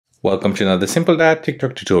Welcome to another Simple Dad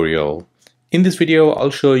TikTok tutorial. In this video,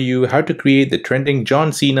 I'll show you how to create the trending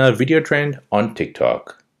John Cena video trend on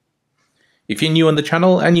TikTok. If you're new on the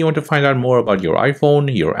channel and you want to find out more about your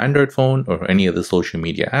iPhone, your Android phone, or any other social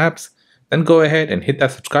media apps, then go ahead and hit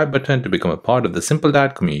that subscribe button to become a part of the Simple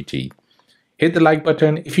Dad community. Hit the like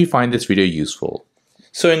button if you find this video useful.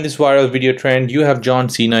 So in this viral video trend, you have John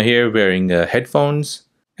Cena here wearing headphones,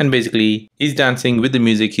 and basically he's dancing with the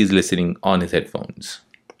music he's listening on his headphones.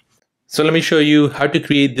 So let me show you how to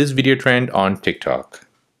create this video trend on TikTok.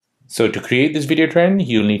 So to create this video trend,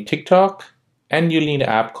 you'll need TikTok and you'll need an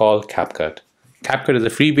app called Capcut. Capcut is a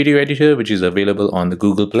free video editor which is available on the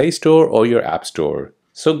Google Play Store or your App Store.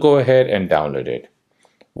 So go ahead and download it.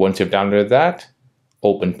 Once you've downloaded that,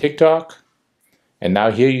 open TikTok. And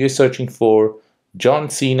now here you're searching for John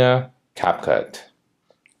Cena Capcut.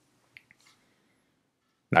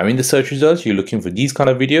 Now in the search results, you're looking for these kind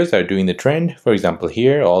of videos that are doing the trend. For example,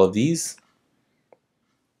 here, all of these.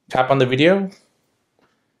 Tap on the video.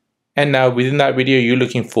 And now within that video, you're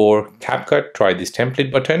looking for Capcut, try this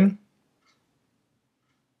template button.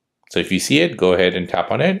 So if you see it, go ahead and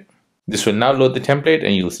tap on it. This will now load the template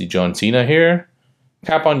and you'll see John Cena here.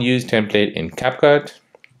 Tap on use template in Capcut.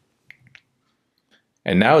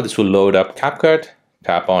 And now this will load up Capcut.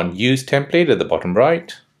 Tap on use template at the bottom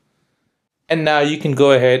right. And now you can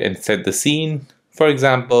go ahead and set the scene. For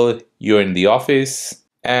example, you're in the office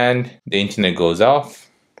and the internet goes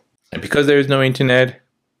off. And because there is no internet,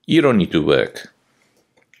 you don't need to work.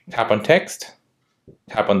 Tap on text.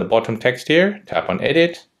 Tap on the bottom text here. Tap on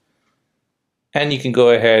edit. And you can go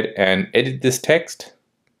ahead and edit this text.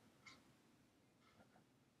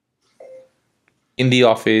 In the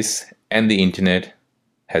office and the internet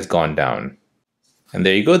has gone down. And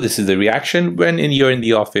there you go, this is the reaction when you're in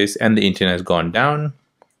the office and the internet has gone down.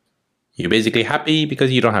 You're basically happy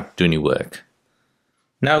because you don't have to do any work.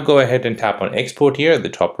 Now go ahead and tap on export here at the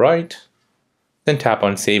top right. Then tap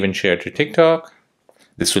on save and share to TikTok.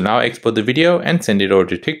 This will now export the video and send it over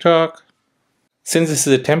to TikTok. Since this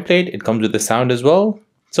is a template, it comes with a sound as well.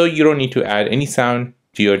 So you don't need to add any sound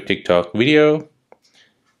to your TikTok video.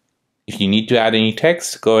 If you need to add any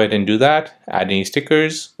text, go ahead and do that. Add any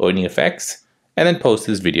stickers or any effects. And then post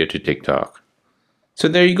this video to TikTok. So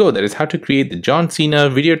there you go, that is how to create the John Cena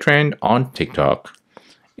video trend on TikTok.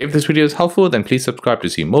 If this video is helpful, then please subscribe to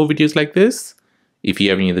see more videos like this. If you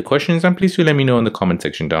have any other questions, then please do let me know in the comment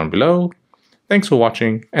section down below. Thanks for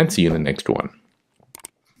watching and see you in the next one.